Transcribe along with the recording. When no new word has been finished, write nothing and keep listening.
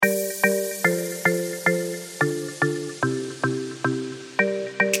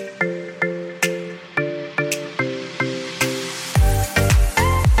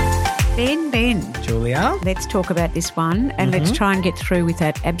Let's talk about this one and let's try and get through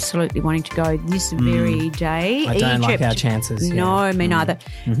without absolutely wanting to go this very day. I don't like our chances. No, me neither.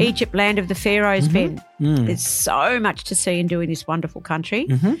 Egypt, land of the pharaohs, Ben. There's so much to see and do in this wonderful country.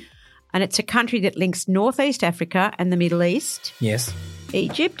 And it's a country that links Northeast Africa and the Middle East. Yes.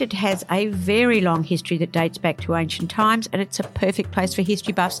 Egypt, it has a very long history that dates back to ancient times, and it's a perfect place for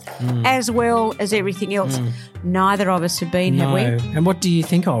history buffs as well as everything else. Neither of us have been, have we? And what do you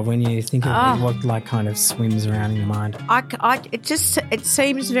think of when you think of what like kind of swims around in your mind? It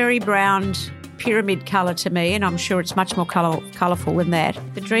seems very brown pyramid colour to me, and I'm sure it's much more colourful than that.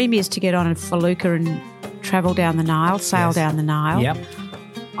 The dream is to get on a felucca and travel down the Nile, sail down the Nile. Yep.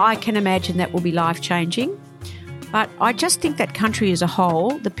 I can imagine that will be life-changing. But I just think that country as a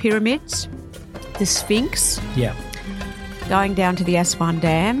whole, the pyramids, the Sphinx, going down to the Aswan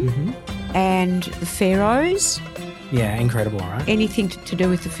Dam, and the pharaohs. Yeah, incredible, right? Anything to do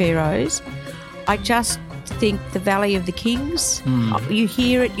with the pharaohs. I just think the Valley of the Kings, you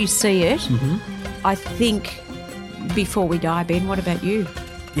hear it, you see it. I think before we die, Ben, what about you?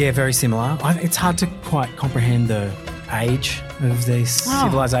 Yeah, very similar. It's hard to quite comprehend the age of this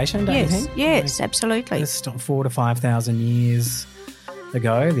civilization, don't you think? Yes, absolutely. Just 4,000 to 5,000 years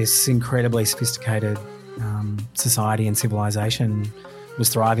ago, this incredibly sophisticated society and civilization was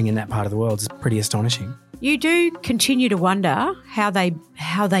thriving in that part of the world. It's pretty astonishing. You do continue to wonder how they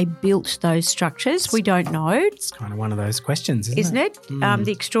built those structures. We don't know. It's kind of one of those questions, isn't it?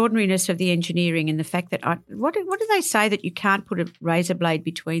 The extraordinariness of the engineering and the fact that what do they say, that you can't put a razor blade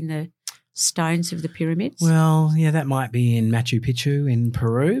between the stones of the pyramids? Well, yeah, that might be in Machu Picchu in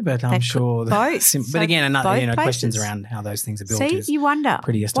Peru, but I'm sure both. But again, another questions around how those things are built. See, you wonder.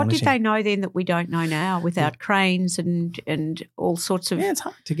 Pretty astonishing. What did they know then that we don't know now, without cranes and all sorts of it's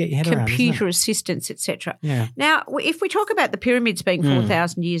hard to get your head around, computer assistance, etc. Yeah. Now, if we talk about the pyramids being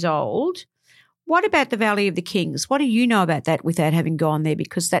 4,000 years old, what about the Valley of the Kings? What do you know about that without having gone there?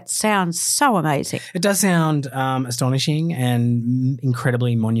 Because that sounds so amazing. It does sound astonishing and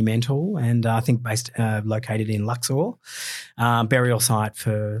incredibly monumental, and I think located in Luxor, burial site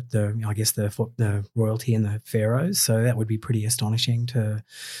for the royalty and the pharaohs. So that would be pretty astonishing to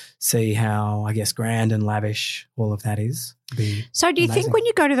see how, I guess, grand and lavish all of that is. So do you think when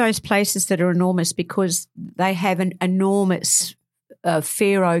you go to those places that are enormous because they have an enormous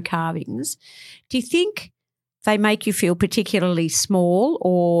pharaoh carvings, do you think they make you feel particularly small,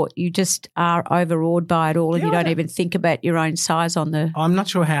 or you just are overawed by it all and you don't even think about your own size on the... I'm not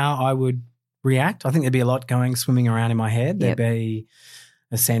sure how I would react. I think there'd be a lot swimming around in my head. There'd be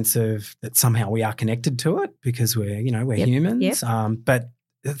a sense of that somehow we are connected to it because we're humans. But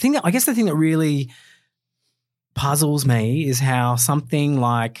the thing that really puzzles me is how something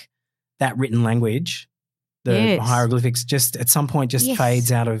like that written language, the hieroglyphics, just at some point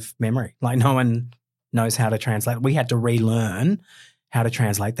fades out of memory. Like no one knows how to translate. We had to relearn how to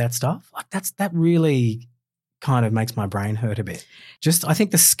translate that stuff. Like that really kind of makes my brain hurt a bit. Just I think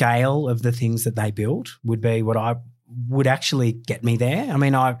the scale of the things that they built would be what I would actually get me there. I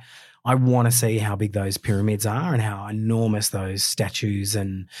mean, I want to see how big those pyramids are and how enormous those statues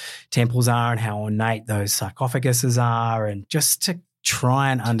and temples are and how ornate those sarcophaguses are, and just to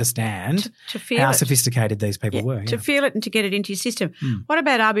try and understand how sophisticated these people were. To feel it and to get it into your system. What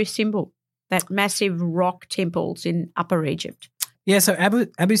about Abu Simbel, that massive rock temples in Upper Egypt? Yeah, so Abu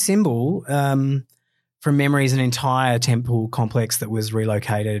Simbel, from memory, is an entire temple complex that was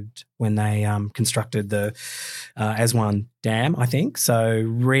relocated when they constructed the Aswan Dam, I think. So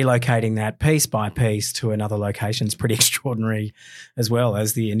relocating that piece by piece to another location is pretty extraordinary, as well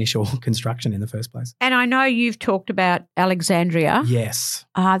as the initial construction in the first place. And I know you've talked about Alexandria. Yes.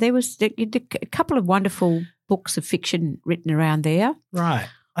 There was a couple of wonderful books of fiction written around there. Right.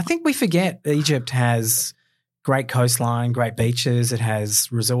 I think we forget Egypt has great coastline, great beaches. It has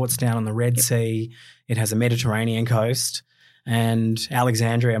resorts down on the Red Sea. It has a Mediterranean coast. And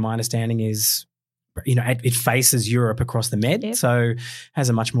Alexandria, my understanding is, it faces Europe across the Med, so has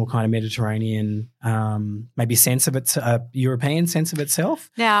a much more kind of Mediterranean, maybe sense of its European sense of itself.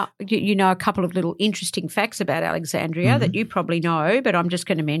 Now, you know a couple of little interesting facts about Alexandria that you probably know, but I'm just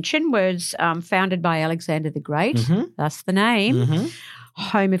going to mention, was founded by Alexander the Great, thus the name.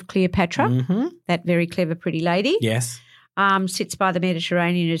 Home of Cleopatra, that very clever, pretty lady. Yes. Sits by the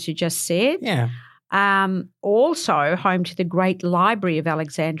Mediterranean, as you just said. Yeah. Also home to the Great Library of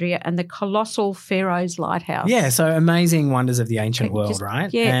Alexandria and the colossal Pharaoh's Lighthouse. Yeah, so amazing wonders of the ancient world, right?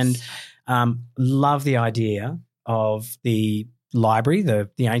 Yes. And love the idea of the library, the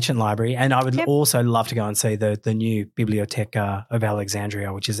ancient library, and I would also love to go and see the new Biblioteca of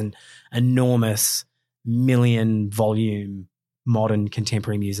Alexandria, which is an enormous 1,000,000-volume modern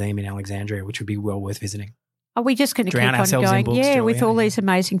contemporary museum in Alexandria, which would be well worth visiting. Are we just going to keep on going? Books, yeah, Julia, with all these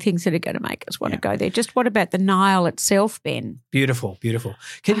amazing things that are going to make us want to go there. Just what about the Nile itself, Ben? Beautiful, beautiful.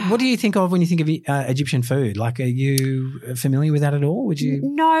 What do you think of when you think of Egyptian food? Like, are you familiar with that at all? Would you?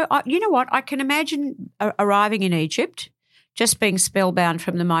 No, you know what? I can imagine arriving in Egypt, just being spellbound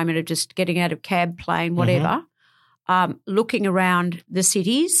from the moment of just getting out of cab, plane, whatever, looking around the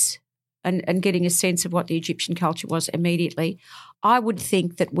cities and getting a sense of what the Egyptian culture was immediately. I would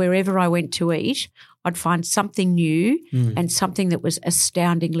think that wherever I went to eat, I'd find something new and something that was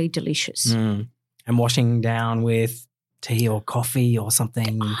astoundingly delicious. And washing down with tea or coffee or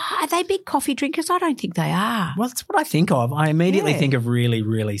something. Are they big coffee drinkers? I don't think they are. Well, that's what I think of. I immediately think of really,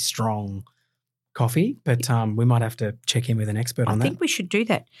 really strong coffee, but we might have to check in with an expert on that. I think we should do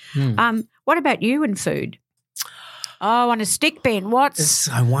that. What about you and food? Oh, on a stick, Ben.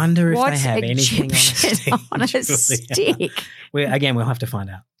 I wonder if they have anything on a stick. We'll have to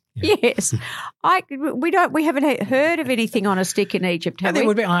find out. Yeah. Yes, we haven't heard of anything on a stick in Egypt, have we? There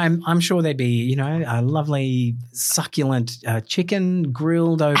would be. I'm sure there'd be, a lovely succulent chicken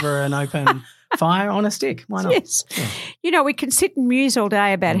grilled over an open fire on a stick. Why not? Yes. Yeah. We can sit and muse all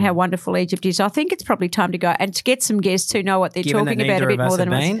day about how wonderful Egypt is. I think it's probably time to go and to get some guests who know what they're talking about a bit more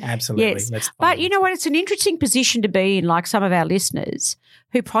than us. Absolutely. Yes. But you know what? It's an interesting position to be in, like some of our listeners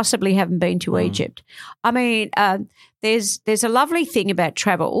who possibly haven't been to Egypt. I mean, there's a lovely thing about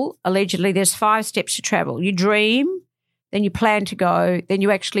travel. Allegedly, there's 5 steps to travel. You dream, then you plan to go, then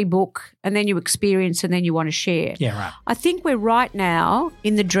you actually book, and then you experience, and then you want to share. Yeah, right. I think we're right now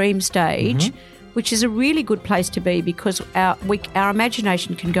in the dream stage, which is a really good place to be because our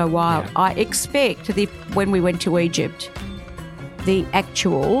imagination can go wild. Yeah. I expect when we went to Egypt, the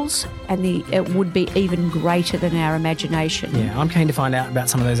actuals and it would be even greater than our imagination. Yeah, I'm keen to find out about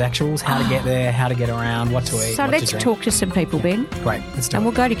some of those actuals, how to get there, how to get around, what to eat. So let's talk to some people, Ben. Great, let's do it. And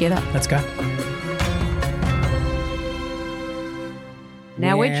we'll go together. Let's go.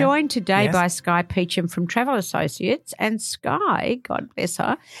 Now, we're joined today by Skye Peacham from Travel Associates, and Skye, God bless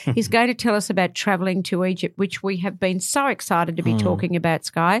her, is going to tell us about travelling to Egypt, which we have been so excited to be talking about,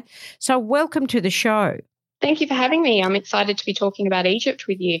 Skye. So welcome to the show. Thank you for having me. I'm excited to be talking about Egypt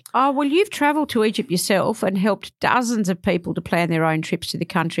with you. Oh, well, you've travelled to Egypt yourself and helped dozens of people to plan their own trips to the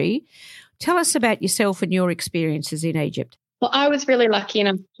country. Tell us about yourself and your experiences in Egypt. Well, I was really lucky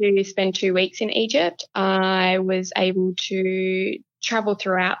enough to spend 2 weeks in Egypt. I was able to travel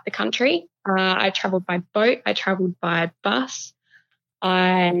throughout the country. I travelled by boat. I travelled by bus.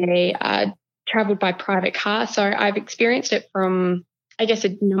 I travelled by private car. So I've experienced it from, I guess,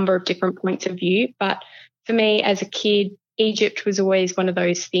 a number of different points of view. But for me as a kid, Egypt was always one of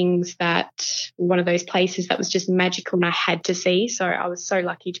those places that was just magical and I had to see. So I was so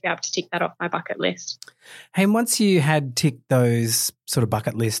lucky to be able to tick that off my bucket list. Hey, and once you had ticked those sort of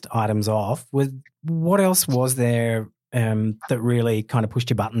bucket list items off, what else was there that really kind of pushed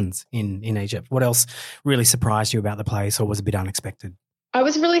your buttons in Egypt? What else really surprised you about the place or was a bit unexpected? I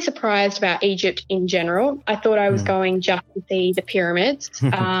was really surprised about Egypt in general. I thought I was going just to see the pyramids.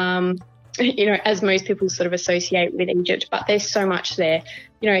 As most people sort of associate with Egypt, but there's so much there.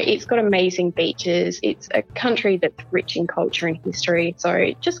 It's got amazing beaches. It's a country that's rich in culture and history.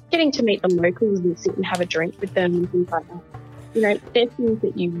 So just getting to meet the locals and sit and have a drink with them and things like that. There's things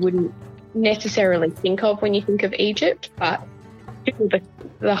that you wouldn't necessarily think of when you think of Egypt, but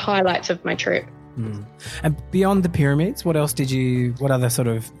the highlights of my trip. And beyond the pyramids, what other sort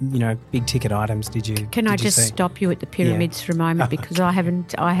of, big ticket items did you Can I just stop you at the pyramids for a moment because I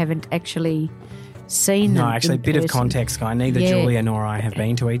haven't actually seen them. No, actually, a bit of context, Skye. Neither Julia nor I have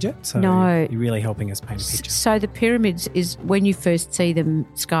been to Egypt, so you're really helping us paint a picture. So the pyramids is, when you first see them,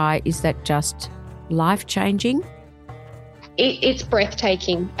 Skye, is that just life-changing? It's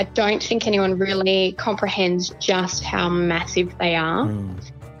breathtaking. I don't think anyone really comprehends just how massive they are.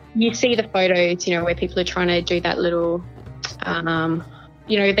 You see the photos, where people are trying to do that little,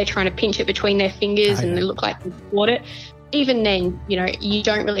 they're trying to pinch it between their fingers and they look like they bought it. Even then, you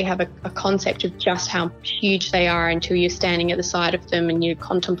don't really have a concept of just how huge they are until you're standing at the side of them and you're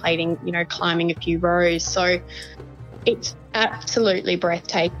contemplating, climbing a few rows. So it's absolutely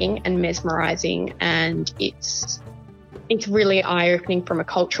breathtaking and mesmerising, and it's really eye-opening from a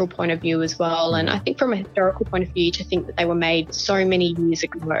cultural point of view as well. And I think from a historical point of view, to think that they were made so many years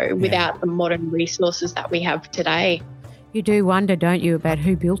ago without the modern resources that we have today. You do wonder, don't you, about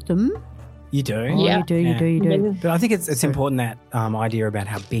who built them? You do. Yeah. You do. But I think it's important that idea about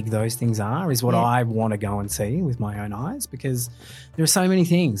how big those things are is what I want to go and see with my own eyes, because there are so many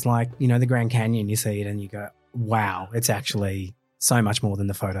things like, the Grand Canyon, you see it and you go, wow, it's actually so much more than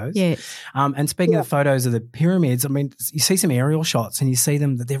the photos. Yeah. And speaking of photos of the pyramids, I mean, you see some aerial shots and you see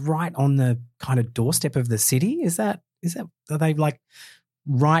them that they're right on the kind of doorstep of the city. Are they like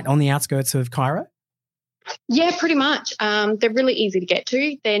right on the outskirts of Cairo? Yeah, pretty much. They're really easy to get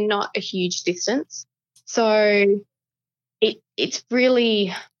to. They're not a huge distance. So it's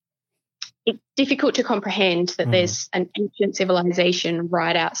difficult to comprehend that there's an ancient civilization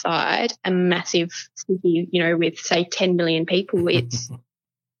right outside a massive city, with, say, 10 million people. It's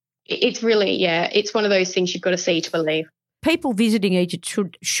really, it's one of those things you've got to see to believe. People visiting Egypt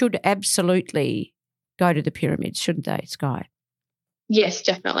should absolutely go to the pyramids, shouldn't they, Skye? Yes,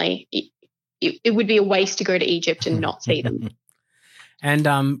 definitely. It would be a waste to go to Egypt and not see them.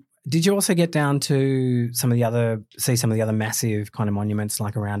 And did you also get down to some of the other massive kind of monuments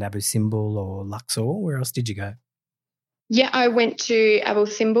like around Abu Simbel or Luxor? Where else did you go? Yeah, I went to Abu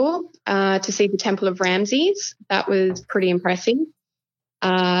Simbel to see the Temple of Ramses. That was pretty impressive.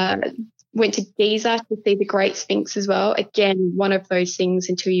 Went to Giza to see the Great Sphinx as well. Again, one of those things,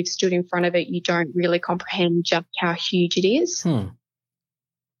 until you've stood in front of it, you don't really comprehend just how huge it is.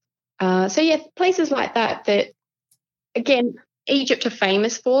 Places like that, again, Egypt are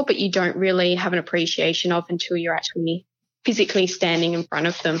famous for, but you don't really have an appreciation of until you're actually physically standing in front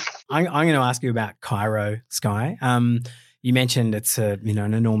of them. I'm going to ask you about Cairo, Skye. You mentioned it's an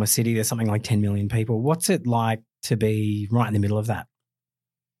enormous city. There's something like 10 million people. What's it like to be right in the middle of that?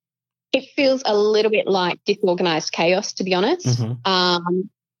 It feels a little bit like disorganised chaos, to be honest.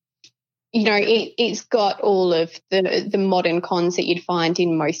 It's got all of the modern cons that you'd find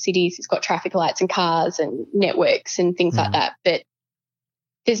in most cities. It's got traffic lights and cars and networks and things like that. But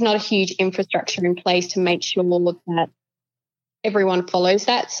there's not a huge infrastructure in place to make sure that everyone follows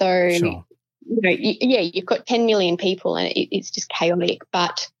that. So, sure. You've got 10 million people and it's just chaotic,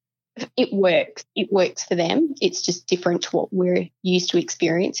 but it works. It works for them. It's just different to what we're used to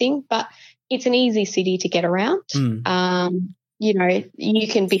experiencing. But it's an easy city to get around. You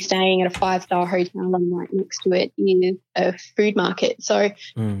can be staying at a 5-star hotel and right next to it is a food market. So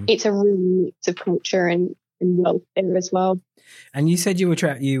it's a real mix of culture and wealth there as well. And you said you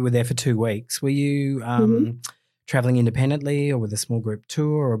were there for 2 weeks. Were you travelling independently or with a small group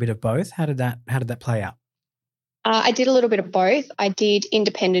tour or a bit of both? How did that play out? I did a little bit of both. I did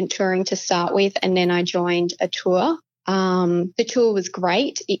independent touring to start with, and then I joined a tour. The tour was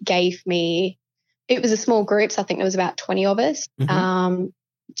great. It was a small group, so I think there was about 20 of us.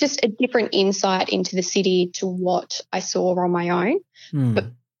 Just a different insight into the city to what I saw on my own.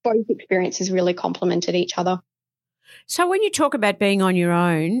 But both experiences really complemented each other. So when you talk about being on your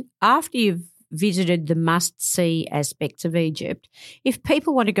own, after you've visited the must-see aspects of Egypt, if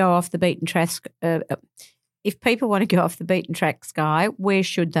people want to go off the beaten track, Skye, where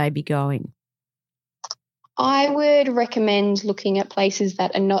should they be going? I would recommend looking at places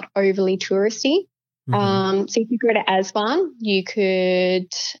that are not overly touristy. So if you go to Aswan, you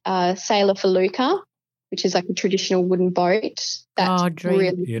could sail a felucca, which is like a traditional wooden boat. That's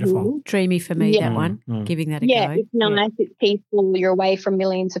really beautiful. Cool. Dreamy for me, that one, giving that a go. Yeah, it's nice. It's peaceful. You're away from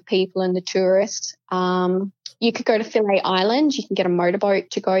millions of people and the tourists. You could go to Philae Island. You can get a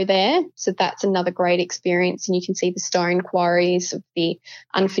motorboat to go there. So that's another great experience, and you can see the stone quarries of the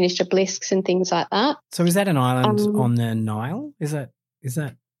unfinished obelisks and things like that. So is that an island on the Nile? Is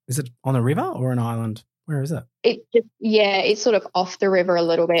it on a river or an island? Where is it? It's sort of off the river a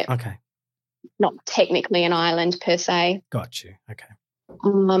little bit. Okay. Not technically an island per se. Got you. Okay.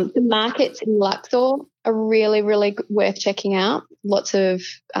 The markets in Luxor are really, really worth checking out. Lots of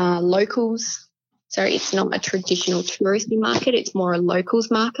locals. So it's not a traditional touristy market. It's more a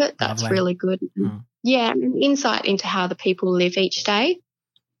locals market. That's really good. Yeah, an insight into how the people live each day.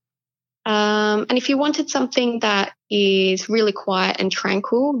 And if you wanted something that is really quiet and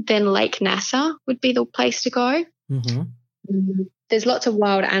tranquil, then Lake Nasser would be the place to go. There's lots of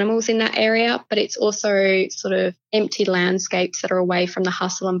wild animals in that area, but it's also sort of empty landscapes that are away from the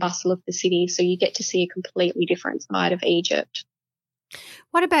hustle and bustle of the city, so you get to see a completely different side of Egypt.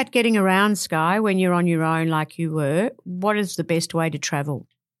 What about getting around, Skye, when you're on your own like you were? What is the best way to travel?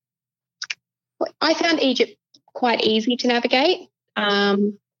 I found Egypt quite easy to navigate.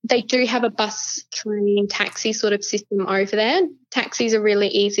 They do have a bus, train, taxi sort of system over there. Taxis are really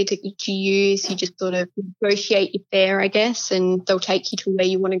easy to use. You just sort of negotiate your fare, I guess, and they'll take you to where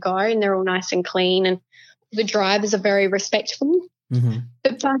you want to go, and they're all nice and clean, and the drivers are very respectful. The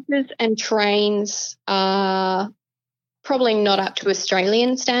buses and trains are probably not up to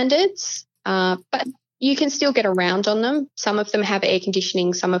Australian standards, but you can still get around on them. Some of them have air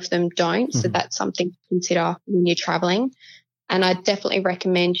conditioning, some of them don't, so that's something to consider when you're travelling. And I definitely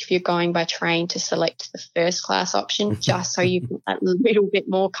recommend, if you're going by train, to select the first class option just so you've got that little bit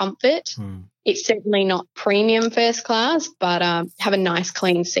more comfort. It's certainly not premium first class, but have a nice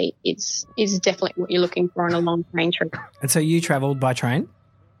clean seat is definitely what you're looking for on a long train trip. And so you travelled by train?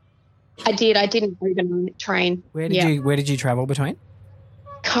 I did. I didn't overnight train. Where did you travel between?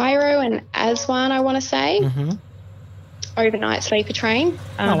 Cairo and Aswan, I want to say. Mm-hmm. Overnight sleeper train.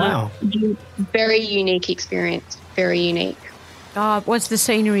 Oh, wow. Very unique experience. Very unique. Was the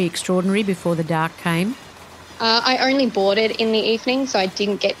scenery extraordinary before the dark came? I only boarded in the evening, so I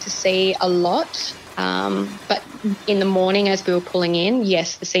didn't get to see a lot. But in the morning as we were pulling in,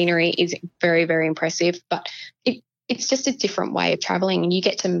 yes, the scenery is very, very impressive. But it's just a different way of travelling, and you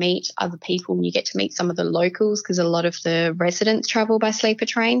get to meet other people and you get to meet some of the locals, because a lot of the residents travel by sleeper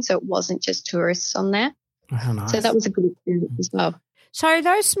train, so it wasn't just tourists on there. Oh, how nice. So that was a good experience as well. So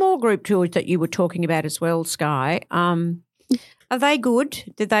those small group tours that you were talking about as well, Sky, are they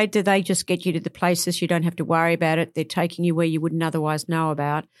good? Did they just get you to the places you don't have to worry about it? They're taking you where you wouldn't otherwise know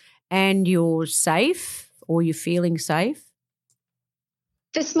about, and you're safe, or you're feeling safe?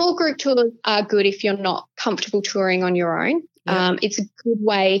 The small group tours are good if you're not comfortable touring on your own. Yep. It's a good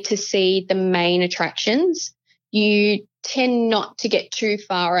way to see the main attractions. You tend not to get too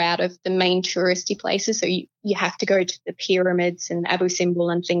far out of the main touristy places, so you have to go to the pyramids and Abu Simbel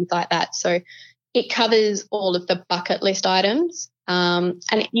and things like that. So it covers all of the bucket list items, and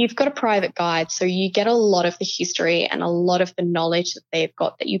you've got a private guide, so you get a lot of the history and a lot of the knowledge that they've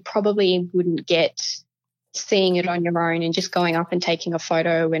got that you probably wouldn't get seeing it on your own and just going up and taking a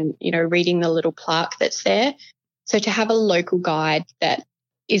photo and, reading the little plaque that's there. So to have a local guide that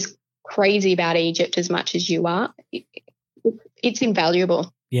is crazy about Egypt as much as you are, it's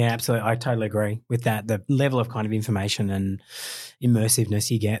invaluable. Yeah, absolutely. I totally agree with that. The level of kind of information and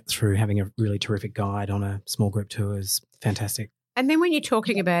immersiveness you get through having a really terrific guide on a small group tour is fantastic. And then when you're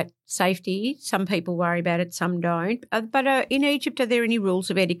talking about safety, some people worry about it, some don't. But in Egypt, are there any rules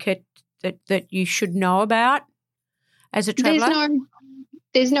of etiquette that you should know about as a traveller?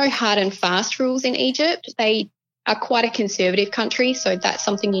 There's no hard and fast rules in Egypt. They are quite a conservative country, so that's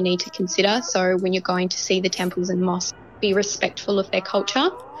something you need to consider. So when you're going to see the temples and mosques, be respectful of their culture.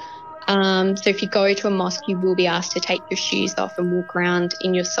 So if you go to a mosque, you will be asked to take your shoes off and walk around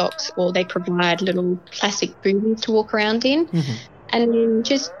in your socks, or they provide little plastic booties to walk around in. Mm-hmm. And then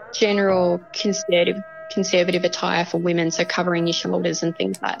just general conservative attire for women, so covering your shoulders and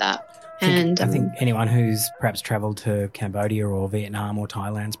things like that. I think anyone who's perhaps travelled to Cambodia or Vietnam or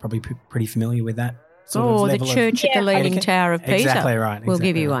Thailand is probably pretty familiar with that. The church at the Leaning Tower of Pisa. Exactly right. We'll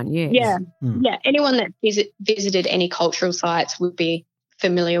give you one, yes. Yeah. Yeah. Anyone that visited any cultural sites would be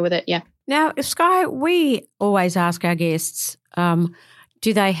familiar with it, yeah. Now, Sky, we always ask our guests,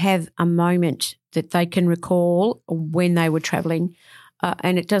 do they have a moment that they can recall when they were travelling?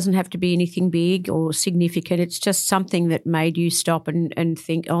 And it doesn't have to be anything big or significant. It's just something that made you stop and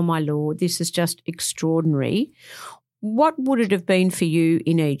think, oh, my Lord, this is just extraordinary. What would it have been for you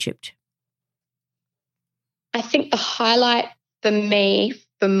in Egypt? I think the highlight for me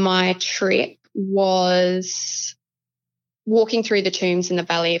for my trip was walking through the tombs in the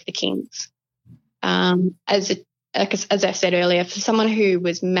Valley of the Kings. As I said earlier, for someone who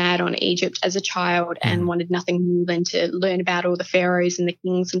was mad on Egypt as a child and wanted nothing more than to learn about all the pharaohs and the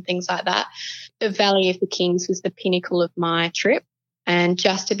kings and things like that, the Valley of the Kings was the pinnacle of my trip. And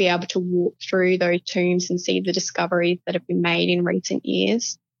just to be able to walk through those tombs and see the discoveries that have been made in recent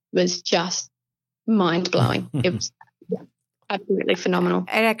years was just mind-blowing. It was absolutely phenomenal.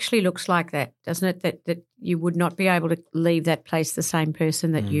 It actually looks like that, doesn't it, that you would not be able to leave that place the same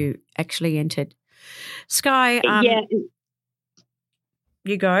person that you actually entered. Sky,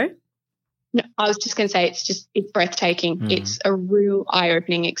 you go. No, I was just going to say it's breathtaking. It's a real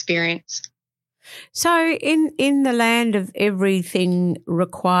eye-opening experience. So in the land of everything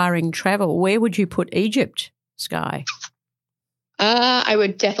requiring travel, where would you put Egypt, Sky? I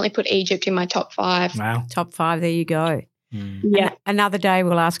would definitely put Egypt in my top 5. Wow. Top 5, there you go. Yeah. Another day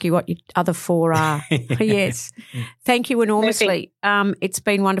we'll ask you what your other 4 are. Yes. Thank you enormously. It's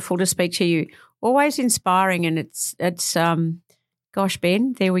been wonderful to speak to you. Always inspiring, and it's gosh,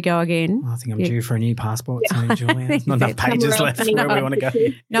 Ben, there we go again. I think I'm due for a new passport soon, Julia. There's not enough pages left where we want to go.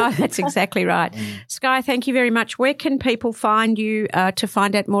 No, that's exactly right. Sky, thank you very much. Where can people find you to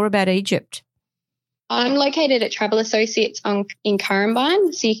find out more about Egypt? I'm located at Travel Associates in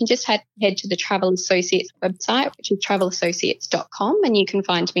Currambine, so you can just head to the Travel Associates website, which is travelassociates.com, and you can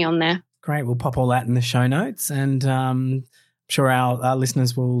find me on there. Great. We'll pop all that in the show notes, and I'm sure our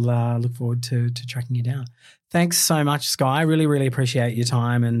listeners will look forward to tracking you down. Thanks so much, Sky. Really, really appreciate your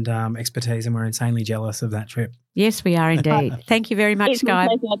time and expertise, and we're insanely jealous of that trip. Yes, we are indeed. Thank you very much, it's Sky.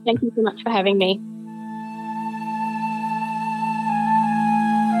 My pleasure. Thank you so much for having me.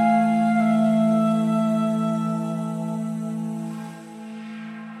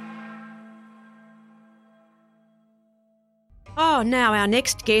 Oh, now our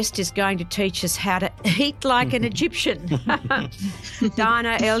next guest is going to teach us how to eat like an Egyptian.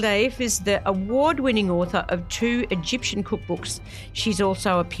 Dina El-Daif is the award-winning author of 2 Egyptian cookbooks. She's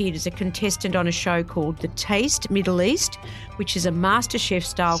also appeared as a contestant on a show called The Taste Middle East, which is a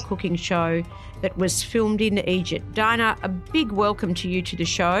MasterChef-style cooking show that was filmed in Egypt. Dina, a big welcome to you to the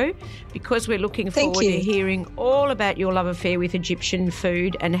show, because we're looking forward to hearing all about your love affair with Egyptian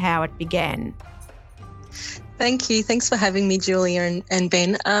food and how it began. Thank you. Thanks for having me, Julia and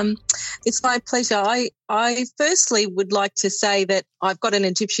Ben. It's my pleasure. I firstly would like to say that I've got an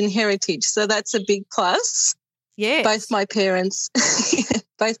Egyptian heritage, so that's a big plus. Yes. Both my parents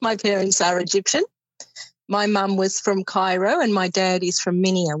are Egyptian. My mum was from Cairo and my dad is from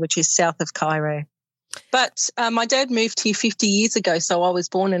Minya, which is south of Cairo. But my dad moved here 50 years ago, so I was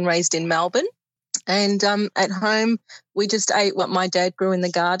born and raised in Melbourne. And at home, we just ate what my dad grew in the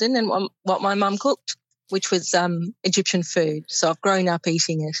garden and what my mum cooked, which was Egyptian food. So I've grown up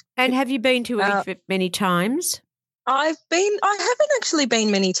eating it. And have you been to Egypt many times? I haven't actually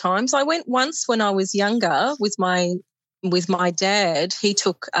been many times. I went once when I was younger with my dad. He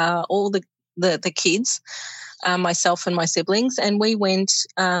took all the kids, myself and my siblings, and we went.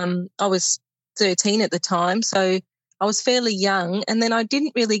 I was 13 at the time, so I was fairly young, and then I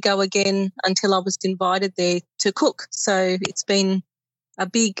didn't really go again until I was invited there to cook. So it's been a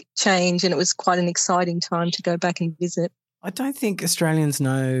big change, and it was quite an exciting time to go back and visit. I don't think Australians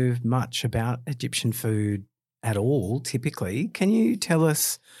know much about Egyptian food at all, typically. Can you tell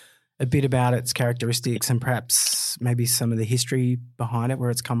us a bit about its characteristics and perhaps maybe some of the history behind it, where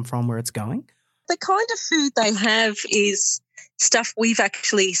it's come from, where it's going? The kind of food they have is stuff we've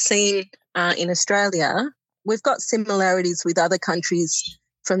actually seen in Australia. We've got similarities with other countries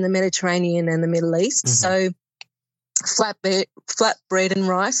from the Mediterranean and the Middle East. Mm-hmm. So flatbread and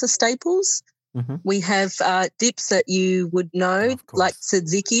rice are staples. Mm-hmm. We have dips that you would know, like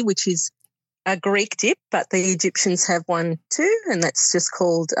tzatziki, which is a Greek dip, but the Egyptians have one too, and that's just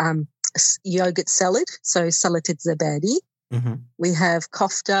called yogurt salad, so salated zabadi. Mm-hmm. We have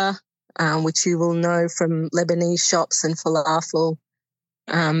kofta, which you will know from Lebanese shops, and falafel,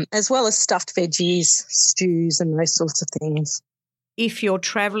 as well as stuffed veggies, stews and those sorts of things. If you're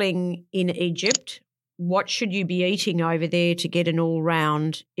travelling in Egypt, what should you be eating over there to get an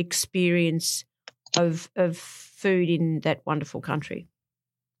all-round experience of food in that wonderful country?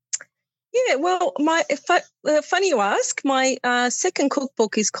 Yeah, well, funny you ask. My second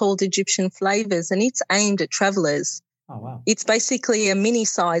cookbook is called Egyptian Flavours, and it's aimed at travellers. Oh, wow. It's basically a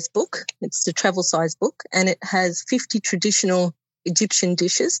mini-size book. It's a travel-size book, and it has 50 traditional Egyptian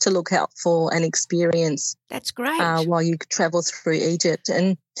dishes to look out for and experience. That's great. While you travel through Egypt.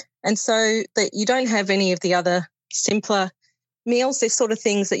 And so that you don't have any of the other simpler meals. They're sort of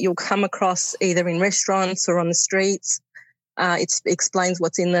things that you'll come across either in restaurants or on the streets. It explains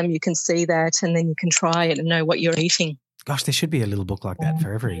what's in them. You can see that, and then you can try it and know what you're eating. Gosh, there should be a little book like that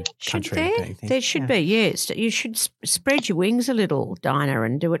for every country. There should be, yes. You should spread your wings a little, Dina,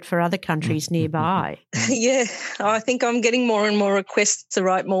 and do it for other countries nearby. Yeah, I think I'm getting more and more requests to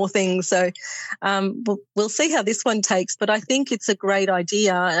write more things. So we'll see how this one takes. But I think it's a great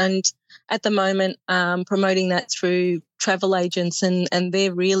idea. And at the moment, promoting that through travel agents, and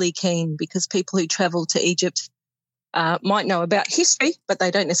they're really keen, because people who travel to Egypt might know about history, but they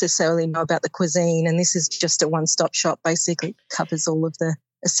don't necessarily know about the cuisine. And this is just a one-stop shop, basically covers all of the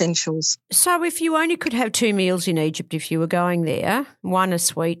essentials. So if you only could have 2 meals in Egypt if you were going there, one a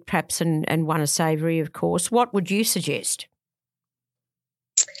sweet perhaps and one a savoury, of course, what would you suggest?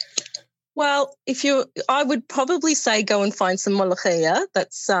 Well, I would probably say go and find some molokhia,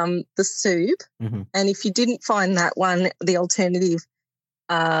 that's the soup. Mm-hmm. And if you didn't find that one, the alternative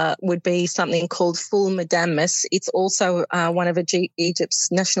would be something called ful madamas. It's also one of Egypt's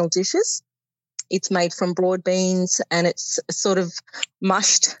national dishes. It's made from broad beans, and it's sort of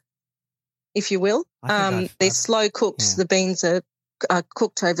mushed, if you will. They're slow cooked. Yeah. The beans are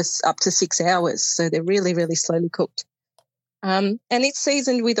cooked over up to 6 hours, so they're really, really slowly cooked. And it's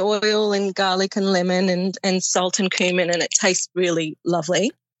seasoned with oil and garlic and lemon and salt and cumin, and it tastes really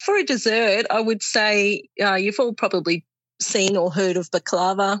lovely. For a dessert, I would say you've all probably seen or heard of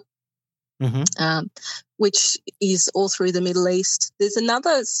baklava, mm-hmm. Which is all through the Middle East. There's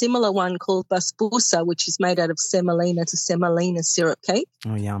another similar one called basbousa, which is made out of semolina to semolina syrup cake.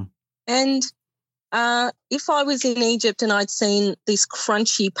 Oh, yum. And if I was in Egypt and I'd seen this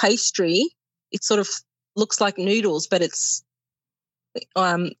crunchy pastry, it's sort of looks like noodles, but it's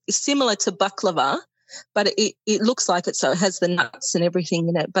similar to baklava, but it looks like it, so it has the nuts and everything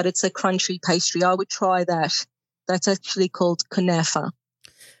in it, but it's a crunchy pastry. I would try that. That's actually called kunafa.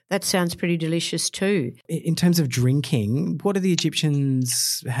 That sounds pretty delicious too. In terms of drinking, what are the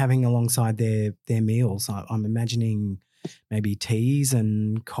Egyptians having alongside their meals? I'm imagining maybe teas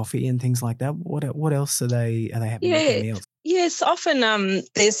and coffee and things like that. What else are they having with their meals? Yes, often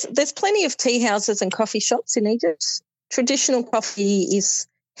there's plenty of tea houses and coffee shops in Egypt. Traditional coffee is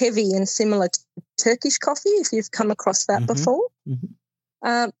heavy and similar to Turkish coffee, if you've come across that before.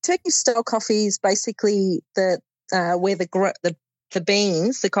 Mm-hmm. Turkish style coffee is basically where the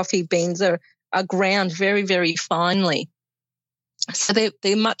beans, the coffee beans, are ground very, very finely. So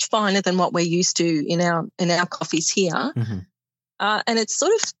they're much finer than what we're used to in our coffees here. Mm-hmm. And it's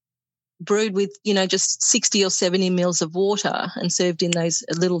sort of brewed with, just 60 or 70 mils of water and served in those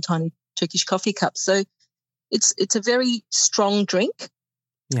little tiny Turkish coffee cups. So it's a very strong drink.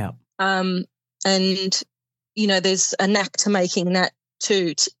 Yeah. And, there's a knack to making that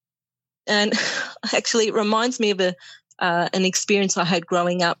too. And actually it reminds me of an experience I had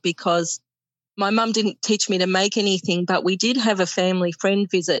growing up, because my mum didn't teach me to make anything, but we did have a family friend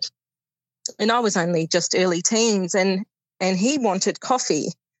visit, and I was only just early teens, and he wanted coffee.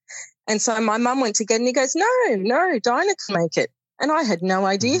 And so my mum went to get it, and he goes, no, Dinah can make it. And I had no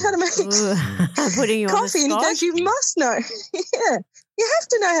idea how to make putting you coffee. And he goes, you must know. Yeah, you have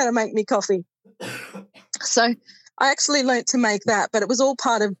to know how to make me coffee. So I actually learnt to make that, but it was all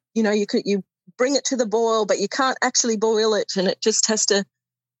part of, you bring it to the boil, but you can't actually boil it, and it just has to,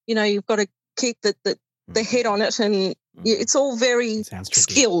 you've got to keep the head on it, and it's all very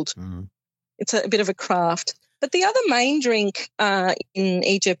skilled. Mm. It's a bit of a craft. But the other main drink in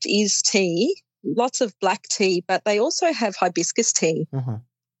Egypt is tea, lots of black tea, but they also have hibiscus tea. Mm-hmm.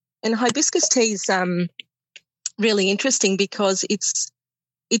 And hibiscus tea is really interesting because it's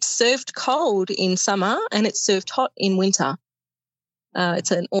served cold in summer and it's served hot in winter.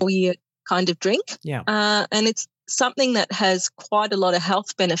 It's an all-year kind of drink. Yeah. And it's something that has quite a lot of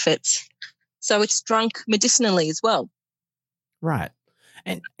health benefits. So it's drunk medicinally as well. Right.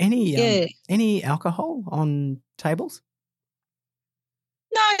 And any alcohol on tables?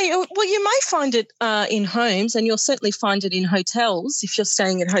 No, well, you may find it in homes, and you'll certainly find it in hotels if you're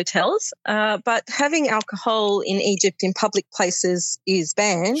staying at hotels. But having alcohol in Egypt in public places is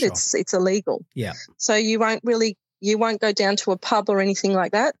banned. Sure. It's illegal. Yeah. So you won't go down to a pub or anything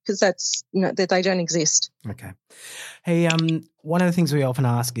like that, because that's they don't exist. Okay. Hey, one of the things we often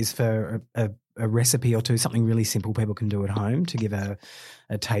ask is for a recipe or two, something really simple people can do at home to give a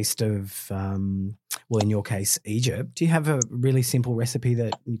taste of, in your case, Egypt. Do you have a really simple recipe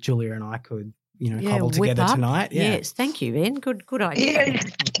that Julia and I could, cobble together tonight? Yeah. Yes, thank you, Ben. Good idea.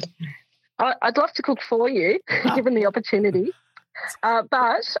 Yeah. I'd love to cook for you, given the opportunity.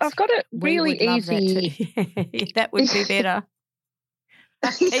 But I've got a really easy. That would be better.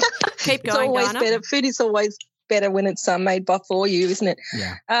 Keep going, it's always Dinah. Better. Food is always better when it's made for you, isn't it?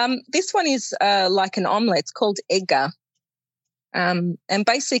 Yeah. This one is like an omelette. It's called egga. And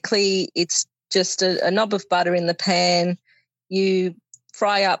basically it's just a knob of butter in the pan. You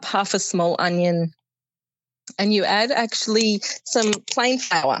fry up half a small onion, and you add actually some plain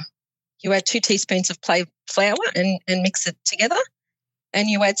flour. You add 2 teaspoons of plain flour and mix it together. And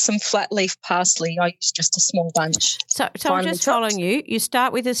you add some flat leaf parsley. I use just a small bunch. So I'm just following you. You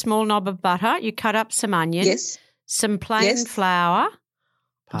start with a small knob of butter. You cut up some onion. Yes. Some plain flour.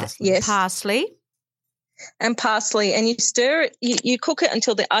 Parsley. Yes. Parsley. And parsley. And you stir it. You cook it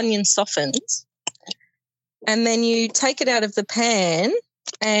until the onion softens. And then you take it out of the pan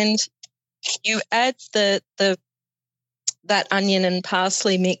and you add that onion and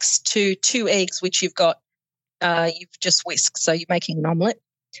parsley mix to 2 eggs, which you've just whisked. So you're making an omelette.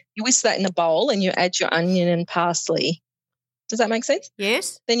 You whisk that in a bowl and you add your onion and parsley. Does that make sense?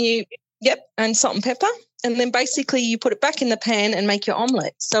 Yes. Then and salt and pepper. And then basically you put it back in the pan and make your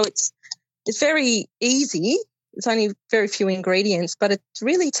omelette. So it's very easy. It's only very few ingredients, but it's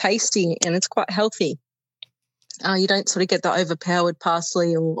really tasty and it's quite healthy. You don't sort of get the overpowered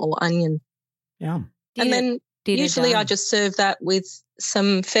parsley or onion. Yeah. And then usually I just serve that with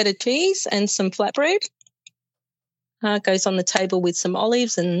some feta cheese and some flatbread. Goes on the table with some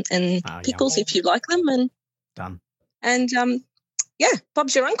olives and pickles if you like them. And done. And,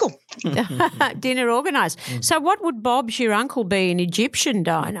 Bob's your uncle. Dinner organised. So what would Bob's your uncle be in Egyptian,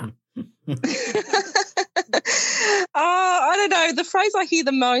 Dinah? I don't know. The phrase I hear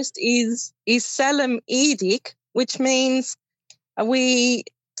the most is Salam Edik, which means we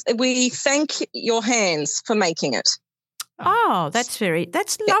thank your hands for making it. Oh, that's lovely.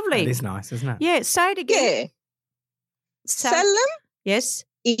 That is nice, isn't it? Yeah, say it again. Yeah. Salam. Yes.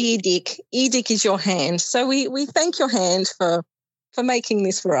 Edik. Edik is your hand. So we thank your hand for making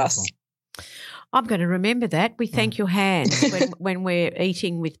this for us. I'm going to remember that. We thank your hands when we're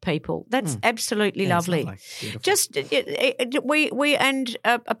eating with people. That's absolutely lovely. Just we and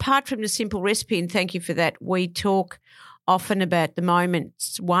apart from the simple recipe, and thank you for that, we talk often about the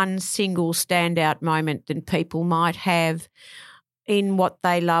moments, one single standout moment that people might have in what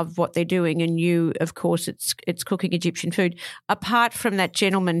they love, what they're doing, and you, of course, it's cooking Egyptian food. Apart from that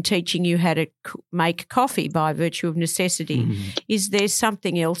gentleman teaching you how to make coffee by virtue of necessity, is there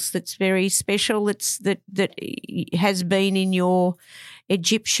something else that's very special that has been in your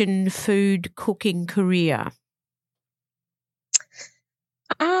Egyptian food cooking career?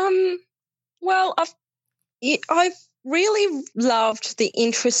 Well, I've really loved the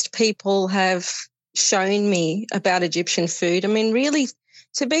interest people have shown me about Egyptian food. I mean, really,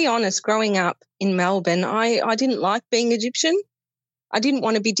 to be honest, growing up in Melbourne, I didn't like being Egyptian. I didn't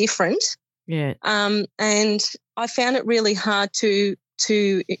want to be different. Yeah. And I found it really hard to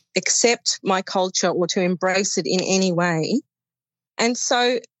accept my culture or to embrace it in any way. And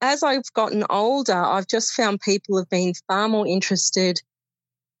so as I've gotten older, I've just found people have been far more interested.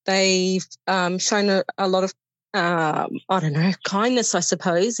 They've shown a lot of, kindness, I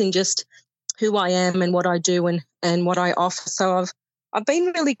suppose, in just who I am and what I do and what I offer. So I've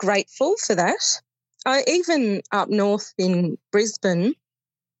been really grateful for that. Even up north in Brisbane,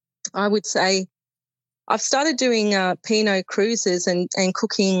 I would say I've started doing Pinot cruises and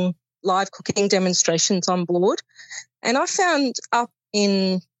live cooking demonstrations on board. And I found up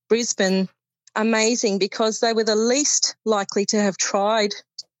in Brisbane amazing because they were the least likely to have tried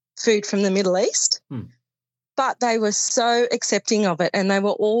food from the Middle East. But they were so accepting of it and they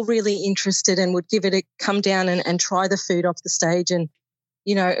were all really interested and would give it come down and try the food off the stage. And,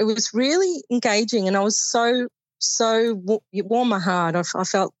 you know, it was really engaging and I was so warm my heart. I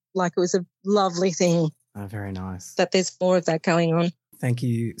felt like it was a lovely thing. Oh, very nice. That there's more of that going on. Thank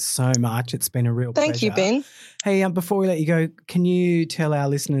you so much. It's been a real pleasure. Thank you, Ben. Hey, before we let you go, can you tell our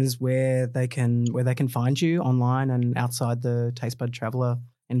listeners where they can find you online and outside the Taste Bud Traveller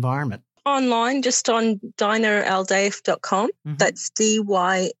environment? Online, just on dinaeldaif.com. That's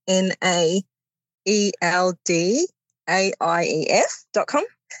DYNAELDAIEF.com.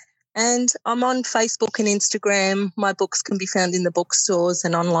 And I'm on Facebook and Instagram. My books can be found in the bookstores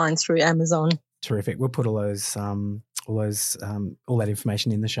and online through Amazon. Terrific. We'll put all that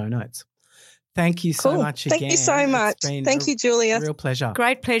information in the show notes. Thank you so much again. Thank you so much. Thank you, Julia. Real pleasure.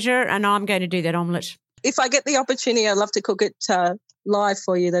 Great pleasure, and I'm going to do that omelette. If I get the opportunity, I'd love to cook it live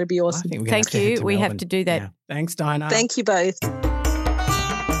for you. That'd be awesome. Thank you. We have to do that. Yeah. Thanks, Dinah. Thank you both.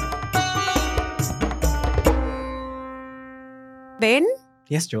 Ben?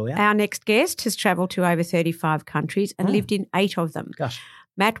 Yes, Julia? Our next guest has travelled to over 35 countries and lived in 8 of them. Gosh.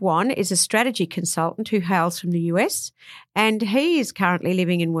 Matt Wan is a strategy consultant who hails from the US and he is currently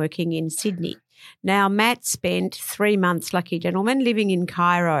living and working in Sydney. Now, Matt spent 3 months, lucky gentleman, living in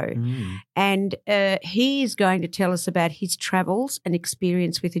Cairo and he is going to tell us about his travels and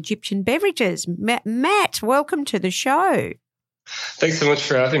experience with Egyptian beverages. Matt, welcome to the show. Thanks so much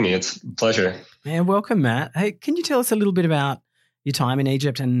for having me. It's a pleasure. Yeah, welcome, Matt. Hey, can you tell us a little bit about your time in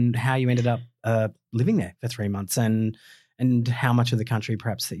Egypt and how you ended up living there for 3 months and how much of the country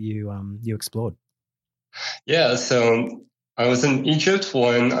perhaps that you explored? Yeah, so I was in Egypt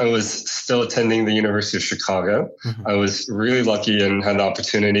when I was still attending the University of Chicago. I was really lucky and had the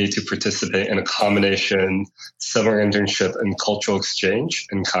opportunity to participate in a combination summer internship and cultural exchange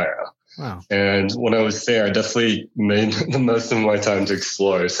in Cairo. Wow. And when I was there, I definitely made the most of my time to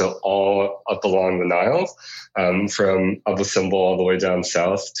explore. So all up along the Nile, from Abu Simbel all the way down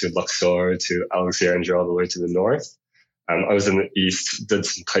south to Luxor to Alexandria all the way to the north. I was in the east, did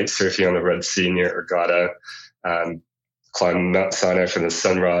some kite surfing on the Red Sea near Hurghada, climbed Mount Sinai for the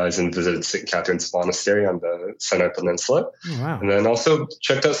sunrise and visited St. Catherine's Monastery on the Sinai Peninsula. Oh, wow. And then also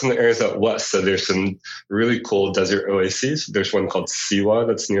checked out some of the areas out west. So there's some really cool desert oases. There's one called Siwa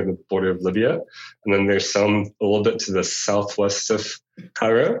that's near the border of Libya. And then there's some a little bit to the southwest of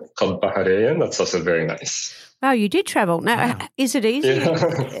Cairo called Bahariya. That's also very nice. Oh, you did travel. Now, is it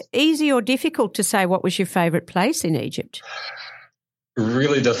easy or difficult to say what was your favourite place in Egypt?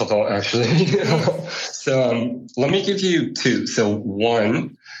 Really difficult, actually. So let me give you 2. So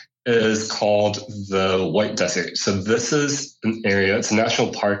one is called the White Desert. So this is an area, it's a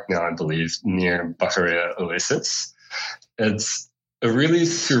national park now, I believe, near Bahariya Oasis. It's a really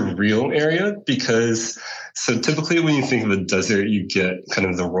surreal area because So typically when you think of a desert, you get kind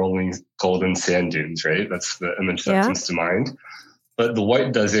of the rolling golden sand dunes, right? That's the image that comes to mind. But the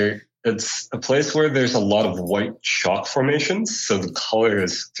White Desert, it's a place where there's a lot of white chalk formations. So the color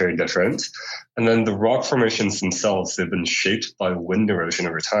is very different. And then the rock formations themselves, they've been shaped by wind erosion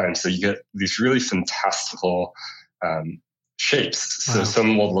over time. So you get these really fantastical shapes. So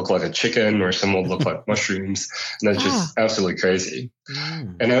some will look like a chicken or some will look like mushrooms. And that's just absolutely crazy.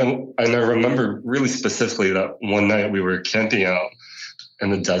 And I remember really specifically that one night we were camping out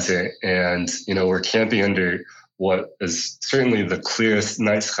in the desert and, we're camping under what is certainly the clearest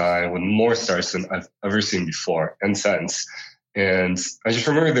night sky with more stars than I've ever seen before and since. And I just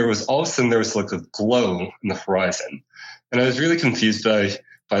remember there was like a glow in the horizon. And I was really confused by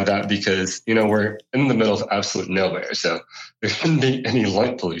that because, we're in the middle of absolute nowhere. So there shouldn't be any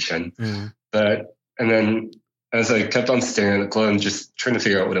light pollution. And then as I kept on staring at the glow and just trying to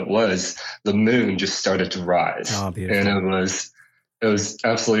figure out what it was, the moon just started to rise. Oh, beautiful. And it was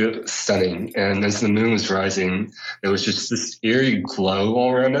absolutely stunning. And as the moon was rising, it was just this eerie glow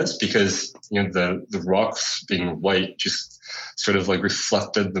all around us because, the rocks being white just sort of like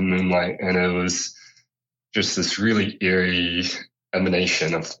reflected the moonlight. And it was just this really eerie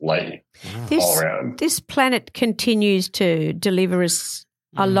emanation of light all around. This planet continues to deliver us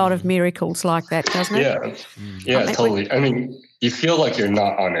a lot of miracles like that, doesn't it? Yeah, totally. I mean, you feel like you're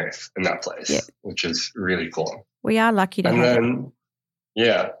not on Earth in that place, which is really cool. We are lucky to have it.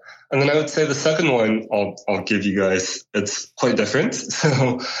 Yeah. And then I would say the second one I'll give you guys, it's quite different.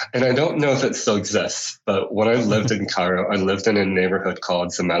 So, and I don't know if it still exists, but when I lived in Cairo, I lived in a neighborhood called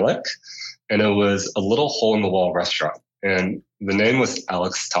Zamalek, and it was a little hole in the wall restaurant. And the name was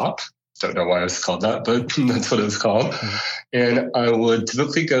Alex Top. Don't know why it was called that, but that's what it was called. And I would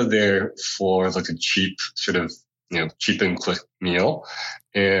typically go there for like a cheap sort of, cheap and quick meal.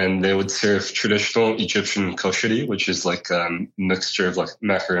 And they would serve traditional Egyptian kosheri, which is like a mixture of like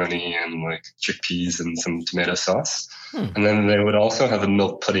macaroni and like chickpeas and some tomato sauce. And then they would also have a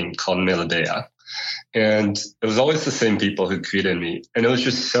milk pudding called melebeya. And it was always the same people who greeted me. And it was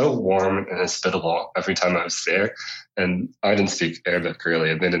just so warm and hospitable every time I was there. And I didn't speak Arabic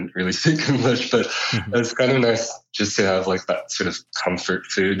really, and they didn't really speak English, but it was kind of nice just to have like that sort of comfort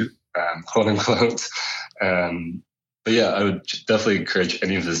food, quote unquote. But yeah, I would definitely encourage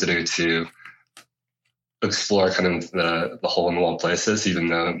any visitor to explore kind of the hole in the wall places, even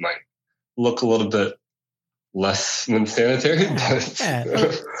though it might look a little bit less than sanitary, but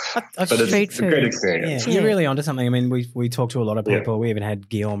it's a great experience. Yeah, you're really onto something. I mean, we talk to a lot of people. We even had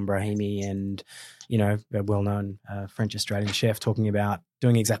Guillaume Brahimi and, a well-known French-Australian chef talking about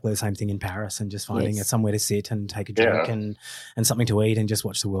doing exactly the same thing in Paris and just finding somewhere to sit and take a drink and something to eat and just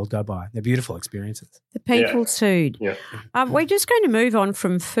watch the world go by. They're beautiful experiences. The people's food. Yeah. We're just going to move on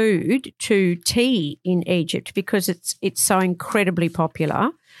from food to tea in Egypt because it's so incredibly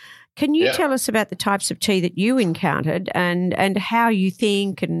popular. Can you tell us about the types of tea that you encountered and how you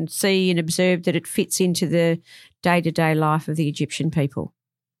think and see and observe that it fits into the day-to-day life of the Egyptian people?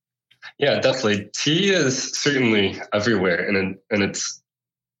 Yeah, definitely. Tea is certainly everywhere, and it's,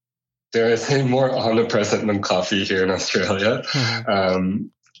 dare I say, more omnipresent than coffee here in Australia.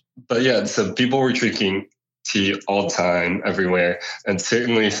 But yeah, so people were drinking tea all the time, everywhere, and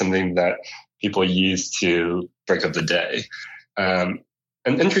certainly something that people use to break up the day.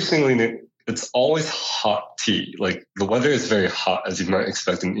 And interestingly, it's always hot tea. Like the weather is very hot, as you might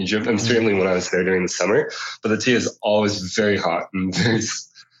expect in Egypt, and certainly when I was there during the summer. But the tea is always very hot and very,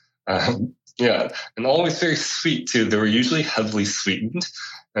 and always very sweet too. They were usually heavily sweetened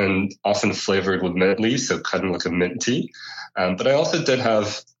and often flavored with mint leaves, so kind of like a mint tea. But I also did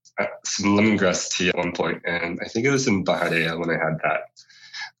have some lemongrass tea at one point, and I think it was in Bahariya when I had that.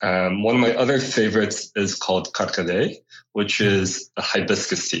 One of my other favorites is called karkade, which is a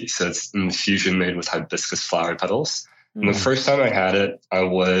hibiscus tea. So it's an infusion made with hibiscus flower petals. And the first time I had it, I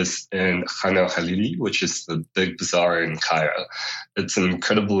was in Khan el-Khalili, which is the big bazaar in Cairo. It's an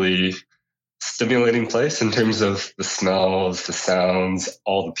incredibly stimulating place in terms of the smells, the sounds,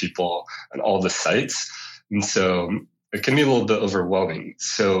 all the people, and all the sights. And so it can be a little bit overwhelming.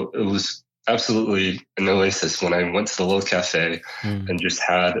 So it was absolutely an oasis when I went to the little cafe and just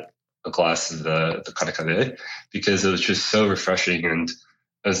had a glass of the karkade, because it was just so refreshing, and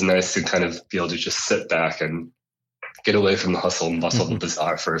it was nice to kind of be able to just sit back and get away from the hustle and bustle of the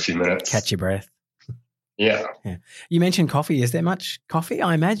bazaar for a few minutes. Catch your breath. Yeah. You mentioned coffee. Is there much coffee?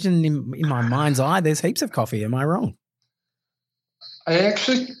 I imagine in my mind's eye there's heaps of coffee. Am I wrong? I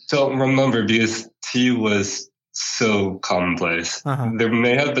actually don't remember because tea was so commonplace. There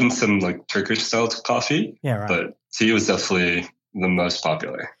may have been some like Turkish style coffee, but tea was definitely the most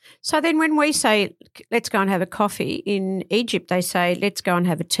popular. So then when we say, let's go and have a coffee, in Egypt they say, let's go and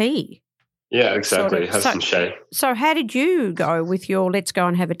have a tea. Yeah, exactly. Have some shea. So how did you go with your let's go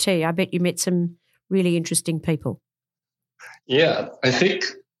and have a tea? I bet you met some really interesting people. Yeah, I think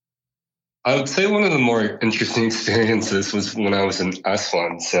I would say one of the more interesting experiences was when I was in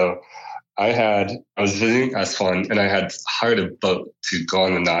Aswan. So I was visiting Aswan and I had hired a boat to go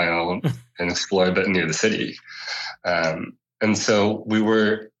on the Nile and explore a bit near the city. And so we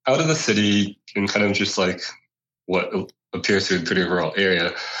were out of the city in kind of just like what appears to be a pretty rural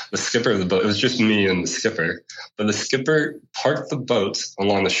area. The skipper of the boat, it was just me and the skipper, but the skipper parked the boat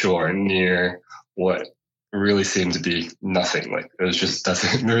along the shore near what really seemed to be nothing. Like it was just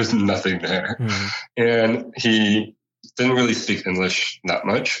nothing. There was nothing there. And he didn't really speak English that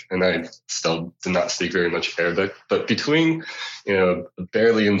much, and I still did not speak very much Arabic. But between, a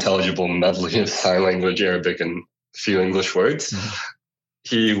barely intelligible medley of sign language, Arabic, and a few English words,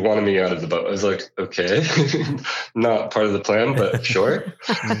 he wanted me out of the boat. I was like, okay, not part of the plan, but sure.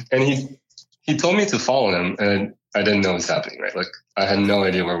 And he told me to follow him, and I didn't know what was happening, right? Like I had no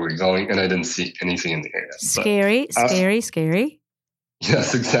idea where we were going, and I didn't see anything in the area. Scary.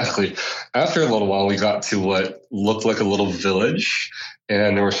 Yes, exactly. After a little while, we got to what looked like a little village,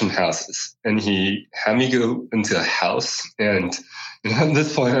 and there were some houses. And he had me go into a house. And at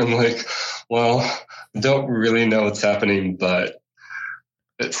this point, I'm like, well, I don't really know what's happening, but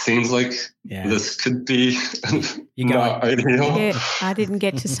it seems like this could be not ideal. Yeah, I didn't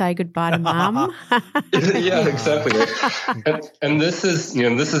get to say goodbye to Mum. Yeah, exactly. And this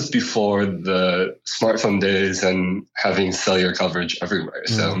is before the smartphone days and having cellular coverage everywhere.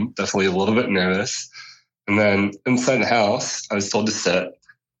 So I'm definitely a little bit nervous. And then inside the house, I was told to sit.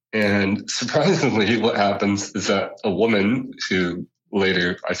 And surprisingly, what happens is that a woman who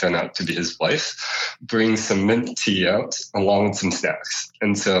later I found out to be his wife, brings some mint tea out along with some snacks.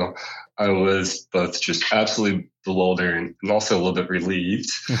 And so I was both just absolutely bewildered and also a little bit relieved.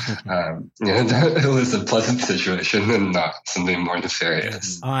 It was a pleasant situation and not something more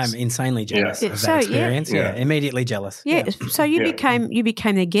nefarious. I'm insanely jealous of that experience. Yeah, immediately jealous. Yeah. So you became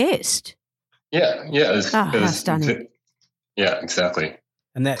the guest. Yeah. It was stunning. Yeah, exactly.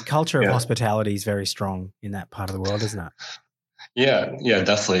 And that culture of hospitality is very strong in that part of the world, isn't it? Yeah,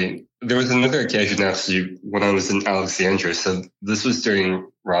 definitely. There was another occasion actually when I was in Alexandria. So this was during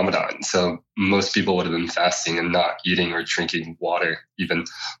Ramadan. So most people would have been fasting and not eating or drinking water even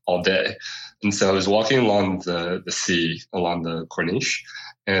all day. And so I was walking along the sea, along the Corniche,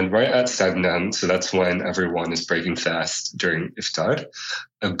 and right at Sangam, so that's when everyone is breaking fast during iftar,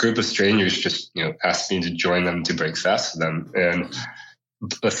 a group of strangers just asked me to join them to break fast with them. And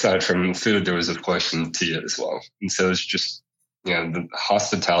aside from food, there was of course some tea as well. And so it's just the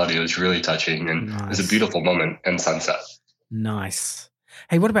hospitality was really touching, and it was a beautiful moment and sunset. Nice.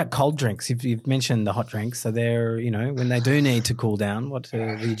 Hey, what about cold drinks? You've mentioned the hot drinks. So they're, when they do need to cool down, what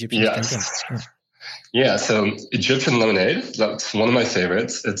are the Egyptians drinking? Yeah, so Egyptian lemonade, that's one of my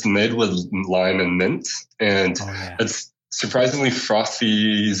favorites. It's made with lime and mint, and it's surprisingly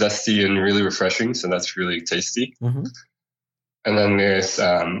frothy, zesty, and really refreshing. So that's really tasty. Mm-hmm. And then there's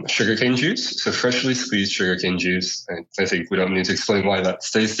sugarcane juice, so freshly squeezed sugarcane juice. I think we don't need to explain why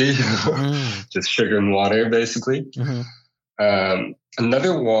that's tasty. Just sugar and water, basically. Mm-hmm.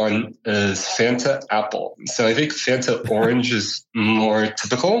 Another one is Fanta apple. So I think Fanta orange is more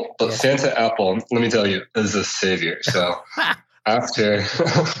typical, but Fanta apple, let me tell you, is a savior. So after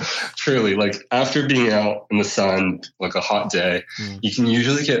being out in the sun, like a hot day, you can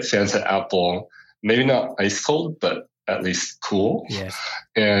usually get Fanta apple, maybe not ice cold, but at least cool. Yes.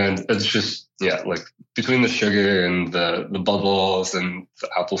 And it's just, like between the sugar and the bubbles and the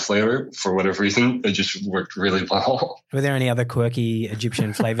apple flavor, for whatever reason, it just worked really well. Were there any other quirky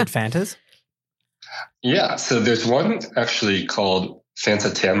Egyptian flavored Fantas? Yeah. So there's one actually called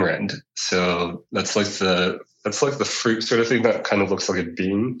Fanta tamarind. So that's like the fruit sort of thing that kind of looks like a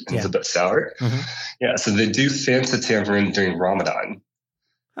bean and is a bit sour. Mm-hmm. Yeah. So they do Fanta tamarind during Ramadan.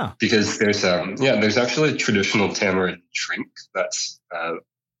 Oh. Because there's actually a traditional tamarind drink that's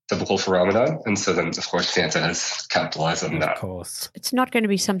typical for Ramadan, and so then of course Fanta has capitalized on that. Of course, it's not going to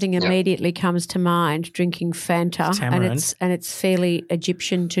be something immediately comes to mind. Drinking Fanta, and it's fairly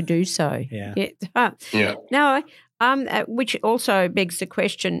Egyptian to do so. Yeah. Now, which also begs the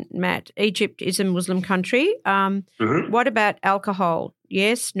question, Matt. Egypt is a Muslim country. What about alcohol?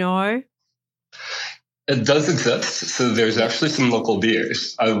 Yes, no. It does exist. So there's actually some local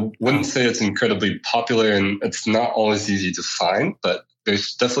beers. I wouldn't say it's incredibly popular and it's not always easy to find, but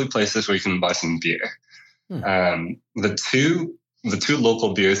there's definitely places where you can buy some beer. The two the two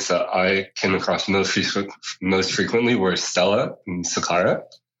local beers that I came across most frequently were Stella and Sakara.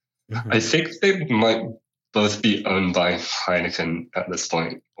 Mm-hmm. I think they might both be owned by Heineken at this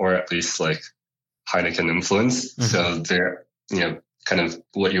point, or at least like Heineken influence. Mm-hmm. So they're, kind of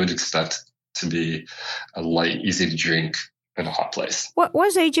what you would expect to be a light, easy to drink in a hot place. What,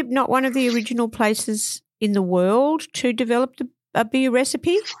 was Egypt not one of the original places in the world to develop a beer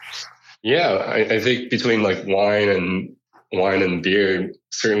recipe? Yeah, I think between like wine and beer,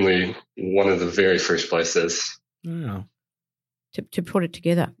 certainly one of the very first places. Oh. To put it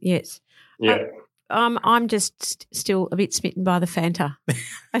together, yes. Yeah. I'm just still a bit smitten by the Fanta.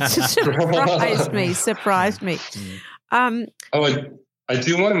 It surprised me. I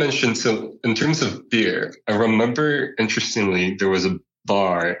do want to mention, so in terms of beer, I remember, interestingly, there was a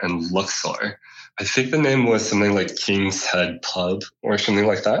bar in Luxor. I think the name was something like King's Head Pub or something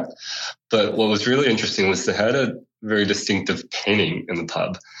like that. But what was really interesting was they had a very distinctive painting in the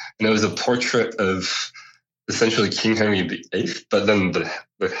pub. And it was a portrait of essentially King Henry VIII, but then the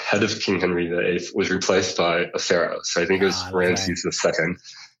head of King Henry VIII was replaced by a pharaoh. So I think it was Ramses II.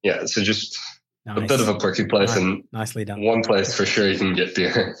 Yeah, so just a bit of a quirky place, and nicely done. One place for sure you can get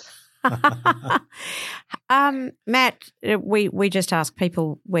beer. Matt, we just ask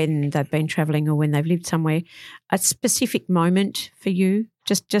people when they've been travelling or when they've lived somewhere, a specific moment for you,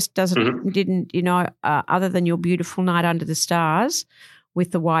 just didn't other than your beautiful night under the stars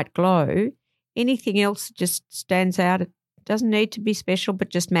with the white glow, anything else that just stands out? It doesn't need to be special, but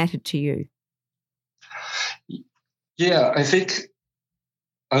just mattered to you. Yeah, I think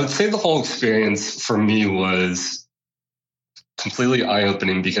I would say the whole experience for me was completely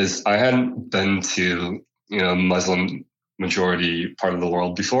eye-opening because I hadn't been to, Muslim majority part of the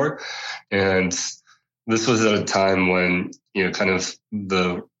world before. And this was at a time when, kind of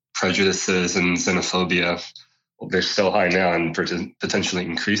the prejudices and xenophobia, they're still high now and potentially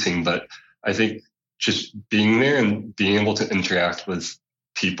increasing. But I think just being there and being able to interact with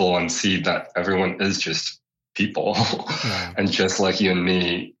people and see that everyone is just people and just like you and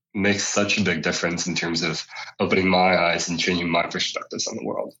me makes such a big difference in terms of opening my eyes and changing my perspectives on the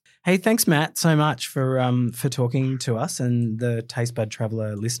world. Hey, thanks, Matt, so much for talking to us and the Taste Bud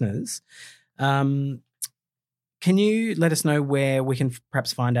Traveller listeners. Can you let us know where we can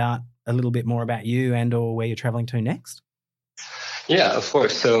perhaps find out a little bit more about you and or where you're travelling to next? Yeah, of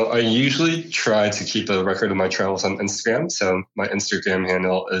course. So I usually try to keep a record of my travels on Instagram. So my Instagram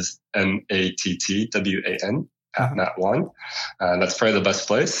handle is MATTWAN @Matt1. That's probably the best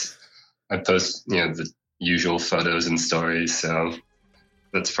place. I post, the usual photos and stories. So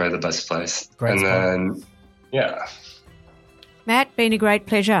that's probably the best place. Great spot. Then, yeah. Matt, been a great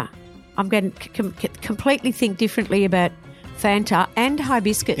pleasure. I'm going to completely think differently about Fanta and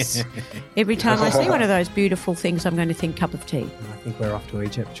hibiscus. Every time I see one of those beautiful things, I'm going to think cup of tea. I think we're off to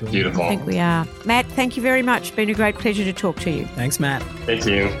Egypt, Julie. Beautiful. I think we are. Matt, thank you very much. Been a great pleasure to talk to you. Thanks, Matt. Thank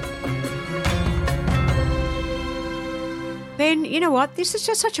you. Ben, you know what? This is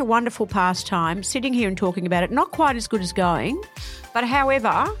just such a wonderful pastime, sitting here and talking about it. Not quite as good as going, but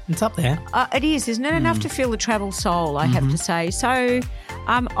however... It's up there. It is, isn't it? Enough to fill the travel soul, I have to say. So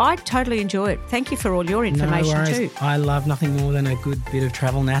I totally enjoy it. Thank you for all your information too. I love nothing more than a good bit of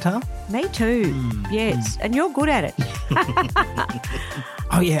travel natter. Me too, yes. And you're good at it.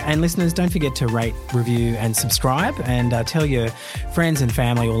 Oh, yeah, and listeners, don't forget to rate, review and subscribe and tell your friends and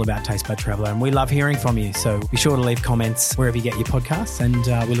family all about Taste Bud Traveller. And we love hearing from you, so be sure to leave comments wherever you get your podcasts, and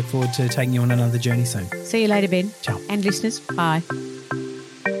we look forward to taking you on another journey soon. See you later, Ben. Ciao. And listeners, bye.